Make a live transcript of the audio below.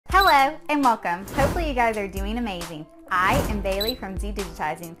Hello and welcome. Hopefully you guys are doing amazing. I am Bailey from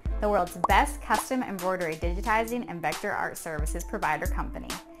Zdigitizing, the world's best custom embroidery digitizing and vector art services provider company.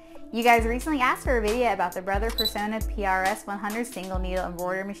 You guys recently asked for a video about the Brother Persona PRS100 single needle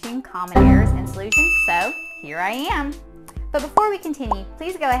embroidery machine, common errors and solutions, so here I am. But before we continue,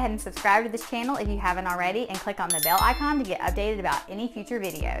 please go ahead and subscribe to this channel if you haven't already and click on the bell icon to get updated about any future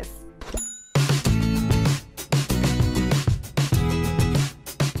videos.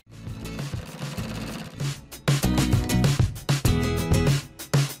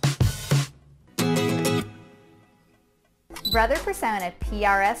 Brother Persona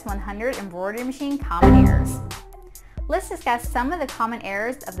PRS100 embroidery machine common errors. Let's discuss some of the common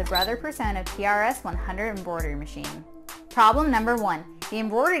errors of the Brother Persona PRS100 embroidery machine. Problem number 1. The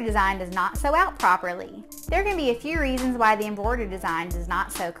embroidery design does not sew out properly. There can be a few reasons why the embroidery design does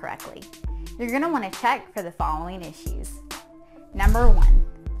not sew correctly. You're going to want to check for the following issues. Number 1.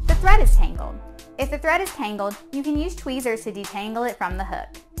 The thread is tangled. If the thread is tangled, you can use tweezers to detangle it from the hook.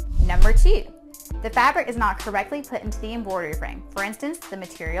 Number 2. The fabric is not correctly put into the embroidery frame. For instance, the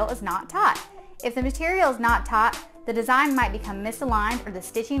material is not taut. If the material is not taut, the design might become misaligned or the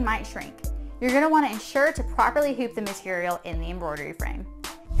stitching might shrink. You're going to want to ensure to properly hoop the material in the embroidery frame.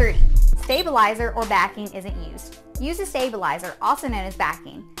 3. Stabilizer or backing isn't used. Use a stabilizer, also known as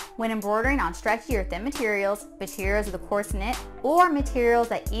backing, when embroidering on stretchy or thin materials, materials with a coarse knit, or materials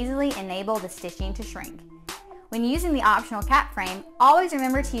that easily enable the stitching to shrink. When using the optional cap frame, always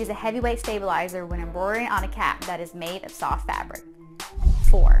remember to use a heavyweight stabilizer when embroidering on a cap that is made of soft fabric.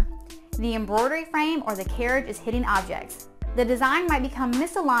 4. The embroidery frame or the carriage is hitting objects. The design might become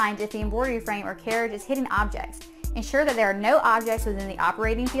misaligned if the embroidery frame or carriage is hitting objects. Ensure that there are no objects within the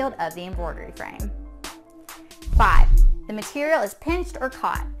operating field of the embroidery frame. 5. The material is pinched or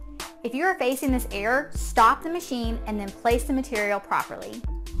caught. If you are facing this error, stop the machine and then place the material properly.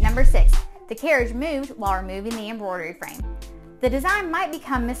 Number 6. The carriage moved while removing the embroidery frame. The design might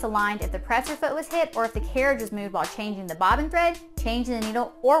become misaligned if the presser foot was hit or if the carriage was moved while changing the bobbin thread, changing the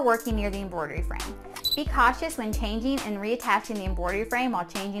needle, or working near the embroidery frame. Be cautious when changing and reattaching the embroidery frame while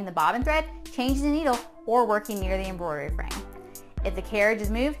changing the bobbin thread, changing the needle, or working near the embroidery frame. If the carriage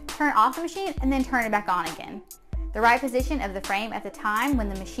is moved, turn off the machine and then turn it back on again. The right position of the frame at the time when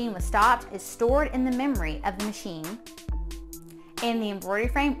the machine was stopped is stored in the memory of the machine, and the embroidery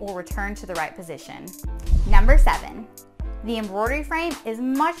frame will return to the right position. Number 7. The embroidery frame is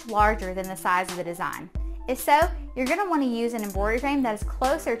much larger than the size of the design. If so, you're going to want to use an embroidery frame that is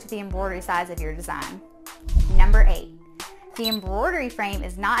closer to the embroidery size of your design. Number 8. The embroidery frame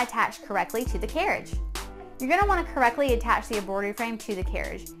is not attached correctly to the carriage. You're going to want to correctly attach the embroidery frame to the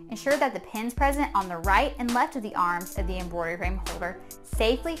carriage. Ensure that the pins present on the right and left of the arms of the embroidery frame holder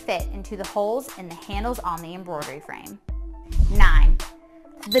safely fit into the holes in the handles on the embroidery frame. 9.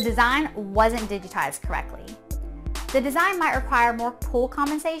 The design wasn't digitized correctly. The design might require more pull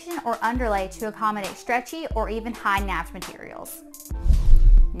compensation or underlay to accommodate stretchy or even high napped materials.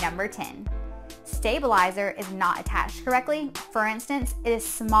 Number 10. Stabilizer is not attached correctly. For instance, it is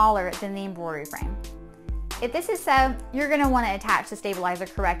smaller than the embroidery frame. If this is so, you're going to want to attach the stabilizer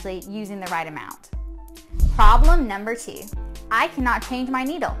correctly using the right amount. Problem number 2. I cannot change my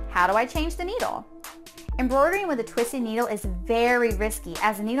needle. How do I change the needle? Embroidering with a twisted needle is very risky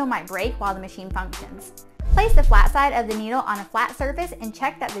as the needle might break while the machine functions. Place the flat side of the needle on a flat surface and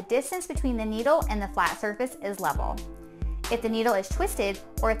check that the distance between the needle and the flat surface is level. If the needle is twisted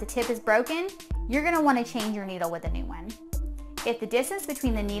or if the tip is broken, you're going to want to change your needle with a new one. If the distance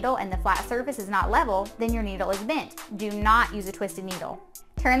between the needle and the flat surface is not level, then your needle is bent. Do not use a twisted needle.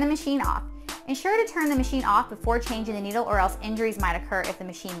 Turn the machine off. Ensure to turn the machine off before changing the needle or else injuries might occur if the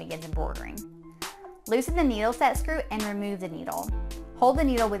machine begins embroidering. Loosen the needle set screw and remove the needle. Hold the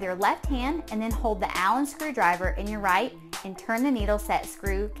needle with your left hand and then hold the Allen screwdriver in your right and turn the needle set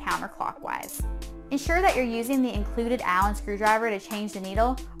screw counterclockwise. Ensure that you're using the included Allen screwdriver to change the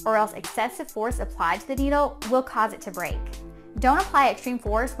needle or else excessive force applied to the needle will cause it to break. Don't apply extreme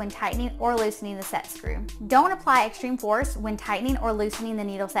force when tightening or loosening the set screw. Don't apply extreme force when tightening or loosening the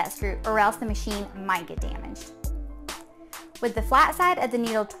needle set screw or else the machine might get damaged. With the flat side of the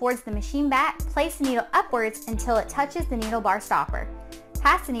needle towards the machine back, place the needle upwards until it touches the needle bar stopper.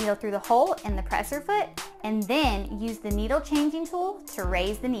 Pass the needle through the hole in the presser foot and then use the needle changing tool to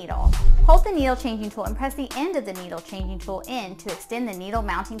raise the needle. Hold the needle changing tool and press the end of the needle changing tool in to extend the needle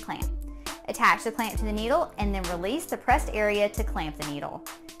mounting clamp. Attach the clamp to the needle and then release the pressed area to clamp the needle.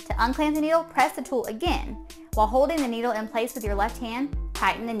 To unclamp the needle, press the tool again. While holding the needle in place with your left hand,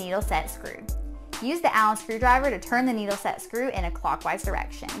 tighten the needle set screw. Use the Allen screwdriver to turn the needle set screw in a clockwise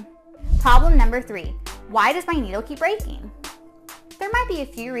direction. Problem number 3. Why does my needle keep breaking? there might be a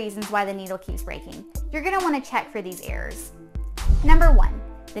few reasons why the needle keeps breaking. You're going to want to check for these errors. Number 1,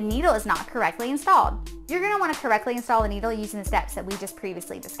 the needle is not correctly installed. You're going to want to correctly install the needle using the steps that we just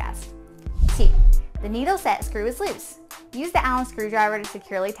previously discussed. 2, the needle set screw is loose. Use the Allen screwdriver to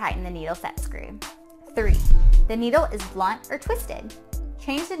securely tighten the needle set screw. 3, the needle is blunt or twisted.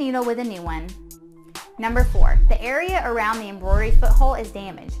 Change the needle with a new one. Number 4, the area around the embroidery foothold is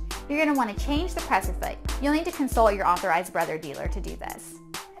damaged. You're going to want to change the presser foot. You'll need to consult your authorized Brother dealer to do this.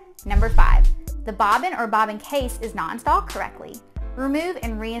 Number 5, the bobbin or bobbin case is not installed correctly. Remove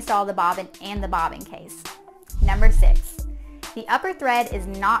and reinstall the bobbin and the bobbin case. Number 6, the upper thread is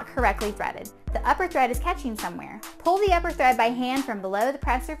not correctly threaded. The upper thread is catching somewhere. Pull the upper thread by hand from below the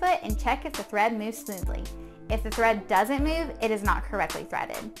presser foot and check if the thread moves smoothly. If the thread doesn't move, it is not correctly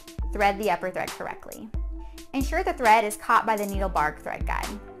threaded. Thread the upper thread correctly. Ensure the thread is caught by the needle bar thread guide.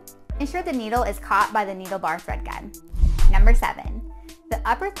 Ensure the needle is caught by the needle bar thread guide. Number 7, the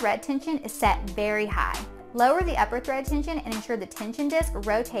upper thread tension is set very high. Lower the upper thread tension and ensure the tension disc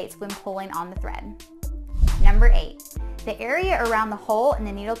rotates when pulling on the thread. Number 8, the area around the hole in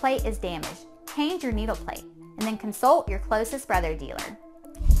the needle plate is damaged. Change your needle plate and then consult your closest Brother dealer.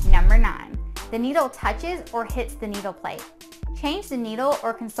 Number 9, the needle touches or hits the needle plate. Change the needle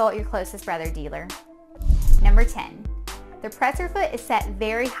or consult your closest Brother dealer. Number 10, the presser foot is set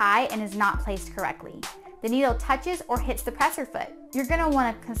very high and is not placed correctly. The needle touches or hits the presser foot. You're going to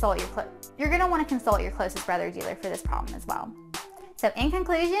want to consult your closest Brother dealer for this problem as well. So in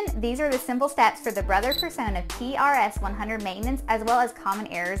conclusion, these are the simple steps for the Brother Persona PRS100 maintenance, as well as common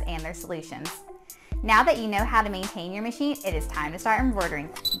errors and their solutions. Now that you know how to maintain your machine, it is time to start embroidering.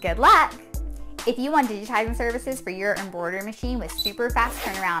 Good luck! If you want digitizing services for your embroidery machine with super fast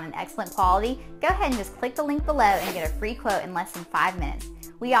turnaround and excellent quality, go ahead and just click the link below and get a free quote in less than 5 minutes.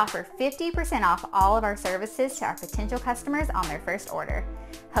 We offer 50% off all of our services to our potential customers on their first order.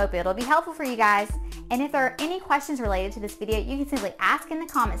 Hope it'll be helpful for you guys. And if there are any questions related to this video, you can simply ask in the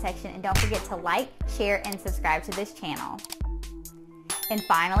comment section, and don't forget to like, share, and subscribe to this channel. And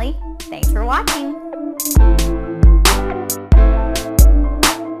finally, thanks for watching.